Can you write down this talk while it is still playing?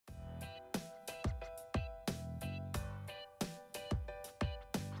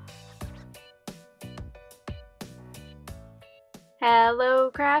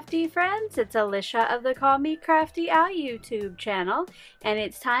Hello crafty friends, it's Alicia of the Call Me Crafty YouTube channel, and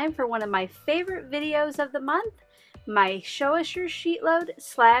it's time for one of my favorite videos of the month, my Show Us Your SheetLoad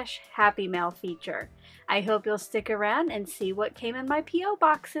 / Happy Mail feature. I hope you'll stick around and see what came in my P.O.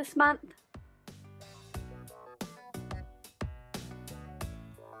 box this month.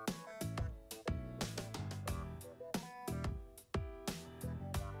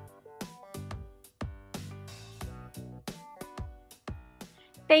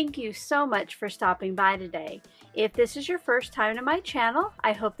 Thank you so much for stopping by today. If this is your first time to my channel,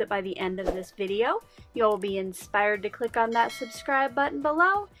 I hope that by the end of this video, you'll be inspired to click on that subscribe button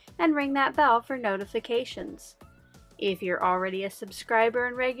below and ring that bell for notifications. If you're already a subscriber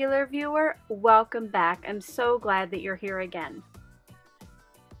and regular viewer, welcome back. I'm so glad that you're here again.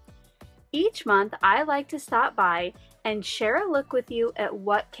 Each month, I like to stop by and share a look with you at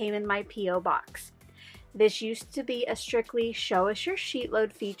what came in my P.O. box. This used to be a strictly Show Us Your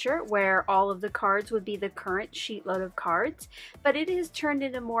SheetLoad feature where all of the cards would be the current sheet load of cards, but it has turned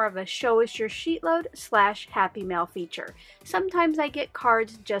into more of a Show Us Your SheetLoad / Happy Mail feature. Sometimes I get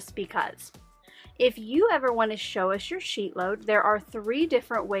cards just because. If you ever want to show us your sheet load, there are 3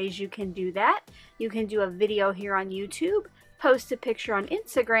 different ways you can do that. You can do a video here on YouTube, post a picture on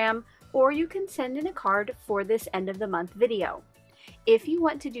Instagram, or you can send in a card for this end of the month video. If you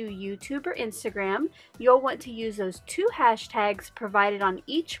want to do YouTube or Instagram, you'll want to use those 2 hashtags provided on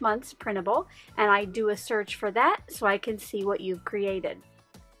each month's printable, and I do a search for that so I can see what you've created.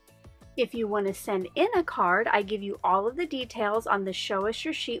 If you want to send in a card, I give you all of the details on the Show Us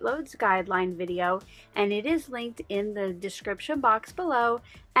Your SheetLoads guideline video, and it is linked in the description box below,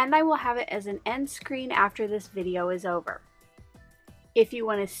 and I will have it as an end screen after this video is over. If you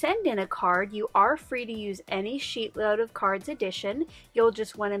want to send in a card, you are free to use any sheet load of cards edition. You'll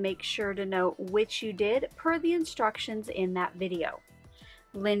just want to make sure to know which you did per the instructions in that video.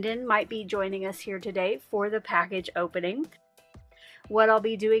 Lyndon might be joining us here today for the package opening. What I'll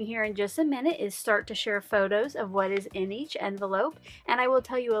be doing here in just a minute is start to share photos of what is in each envelope, and I will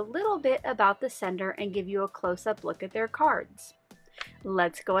tell you a little bit about the sender and give you a close-up look at their cards.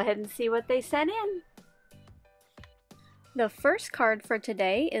 Let's go ahead and see what they sent in. The first card for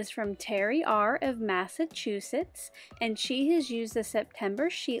today is from Terry R. of Massachusetts, and she has used the September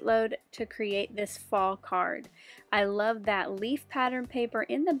sheet load to create this fall card. I love that leaf pattern paper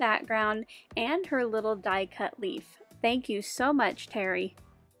in the background and her little die cut leaf. Thank you so much, Terry.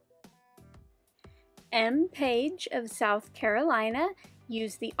 M. Page of South Carolina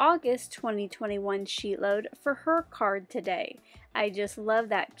used the August 2021 sheet load for her card today. I just love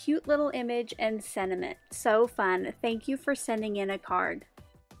that cute little image and sentiment. So fun. Thank you for sending in a card.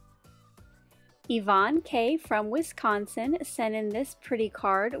 Yvonne K. from Wisconsin sent in this pretty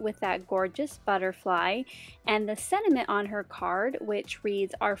card with that gorgeous butterfly, and the sentiment on her card, which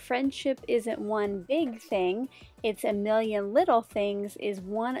reads, "Our friendship isn't one big thing, it's a million little things," is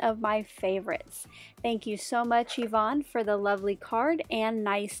one of my favorites. Thank you so much, Yvonne, for the lovely card and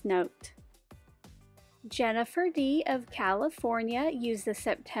nice note. Jennifer D. of California used the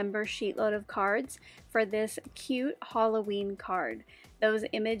September sheet load of cards for this cute Halloween card. Those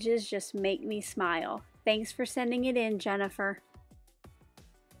images just make me smile. Thanks for sending it in, Jennifer.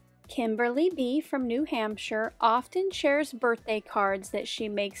 Kimberly B. from New Hampshire often shares birthday cards that she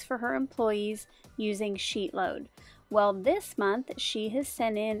makes for her employees using sheet load. Well, this month she has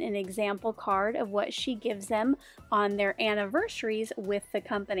sent in an example card of what she gives them on their anniversaries with the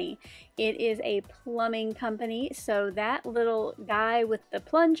company. It is a plumbing company, so that little guy with the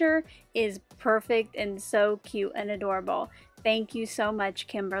plunger is perfect and so cute and adorable. Thank you so much,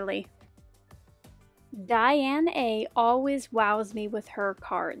 Kimberly. Diane A. always wows me with her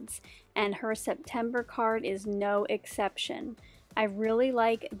cards, and her September card is no exception. I really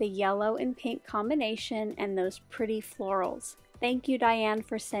like the yellow and pink combination and those pretty florals. Thank you, Diane,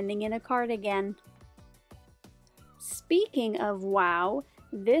 for sending in a card again. Speaking of wow,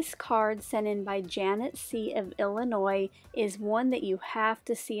 this card sent in by Janet C. of Illinois is one that you have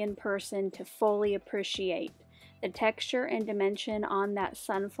to see in person to fully appreciate. The texture and dimension on that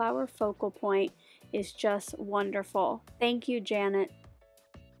sunflower focal point is just wonderful. Thank you, Janet.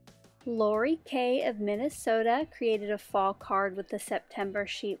 Lori K. of Minnesota created a fall card with the September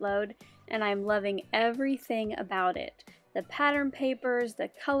sheet load, and I'm loving everything about it. The pattern papers, the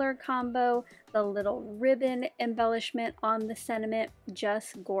color combo, the little ribbon embellishment on the sentiment,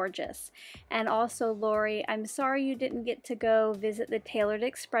 just gorgeous. And also, Lori, I'm sorry you didn't get to go visit the Tailored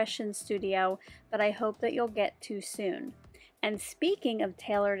Expression Studio, but I hope that you'll get to soon. And speaking of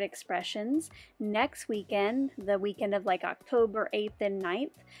tailored expressions, next weekend, the weekend of like October 8th and 9th,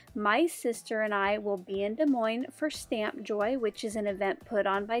 my sister and I will be in Des Moines for Stamp Joy, which is an event put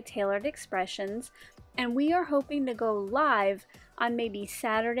on by Tailored Expressions, and we are hoping to go live on maybe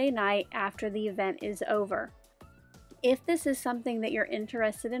Saturday night after the event is over. If this is something that you're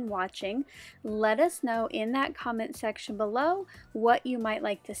interested in watching, let us know in that comment section below what you might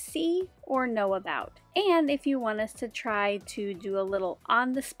like to see or know about, and if you want us to try to do a little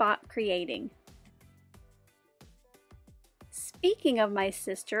on-the-spot creating. Speaking of my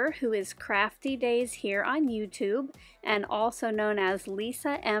sister, who is Crafty Days here on YouTube, and also known as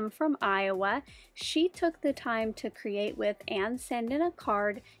Lisa M from Iowa, she took the time to create with and send in a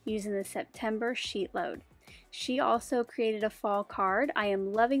card using the September SheetLoad. She also created a fall card. I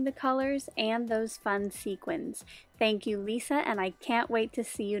am loving the colors and those fun sequins. Thank you, Lisa, and I can't wait to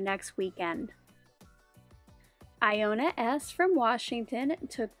see you next weekend. Iona S. from Washington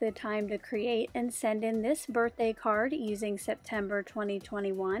took the time to create and send in this birthday card using September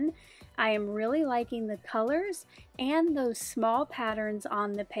 2021. I am really liking the colors and those small patterns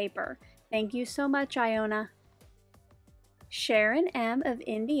on the paper. Thank you so much, Iona. Sharon M. of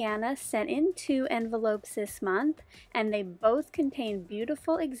Indiana sent in 2 envelopes this month, and they both contain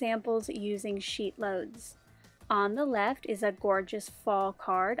beautiful examples using sheet loads. On the left is a gorgeous fall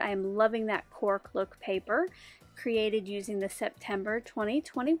card. I am loving that cork look paper, created using the September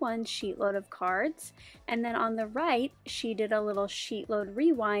 2021 sheet load of cards. And then on the right, she did a little sheet load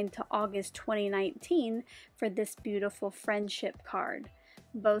rewind to August 2019 for this beautiful friendship card.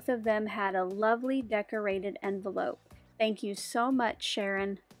 Both of them had a lovely decorated envelope. Thank you so much,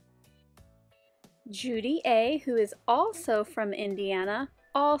 Sharon. Judy A., who is also from Indiana,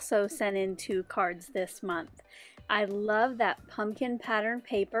 also sent in 2 cards this month. I love that pumpkin pattern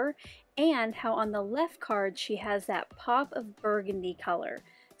paper and how on the left card she has that pop of burgundy color.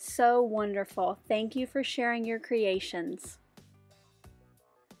 So wonderful. Thank you for sharing your creations.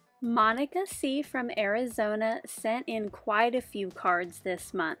 Monica C. from Arizona sent in quite a few cards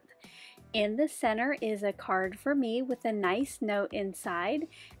this month. In the center is a card for me with a nice note inside,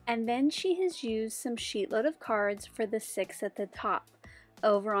 and then she has used some sheet load of cards for the 6 at the top.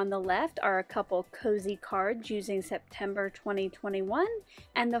 Over on the left are a couple cozy cards using September 2021,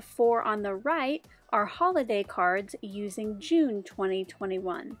 and the 4 on the right are holiday cards using June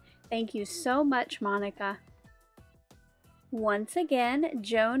 2021. Thank you so much, Monica. Once again,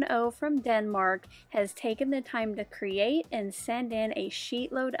 Joan O. from Denmark has taken the time to create and send in a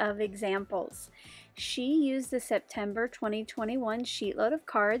sheet load of examples. She used the September 2021 sheet load of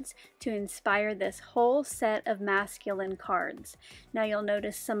cards to inspire this whole set of masculine cards. Now you'll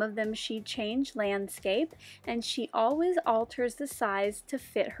notice some of them she changed landscape, and she always alters the size to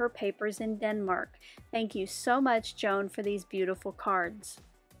fit her papers in Denmark. Thank you so much, Joan, for these beautiful cards.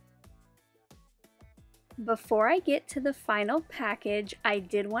 Before I get to the final package, I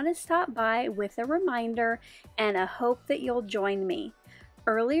did want to stop by with a reminder and a hope that you'll join me.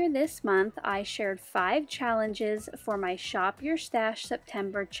 Earlier this month, I shared 5 challenges for my Shop Your Stash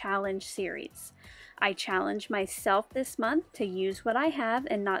September Challenge series. I challenged myself this month to use what I have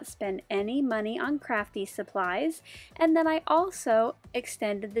and not spend any money on crafty supplies, and then I also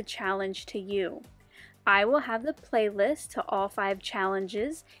extended the challenge to you. I will have the playlist to all 5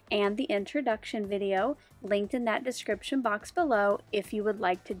 challenges and the introduction video linked in that description box below if you would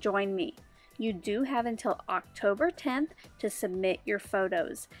like to join me. You do have until October 10th to submit your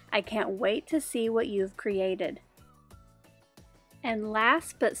photos. I can't wait to see what you've created. And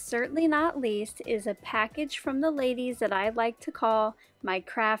last but certainly not least is a package from the ladies that I like to call my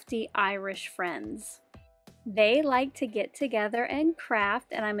crafty Irish friends. They like to get together and craft,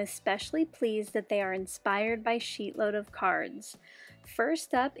 and I'm especially pleased that they are inspired by sheet load of cards.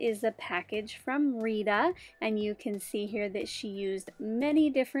 First up is the package from Rita, and you can see here that she used many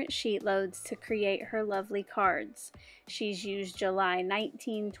different sheet loads to create her lovely cards. She's used July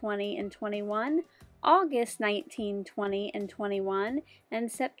 19, 20, and 21, August 19, 20, and 21,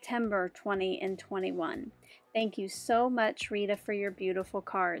 and September 20 and 21. Thank you so much, Rita, for your beautiful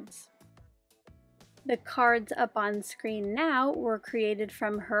cards. The cards up on screen now were created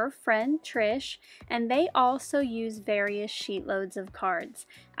from her friend Trish, and they also use various sheet loads of cards.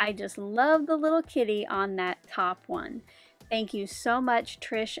 I just love the little kitty on that top one. Thank you so much,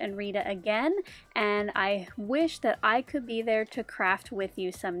 Trish and Rita, again, and I wish that I could be there to craft with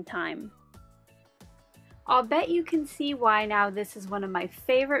you sometime. I'll bet you can see why now this is one of my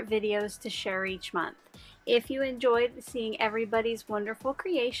favorite videos to share each month. If you enjoyed seeing everybody's wonderful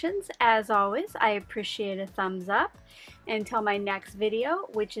creations, as always, I appreciate a thumbs up. Until my next video,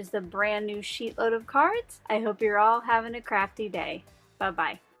 which is the brand new sheet load of cards, I hope you're all having a crafty day.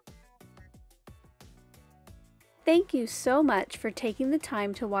 Bye-bye. Thank you so much for taking the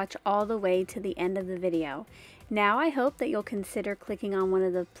time to watch all the way to the end of the video. Now I hope that you'll consider clicking on one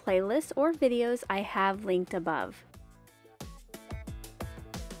of the playlists or videos I have linked above.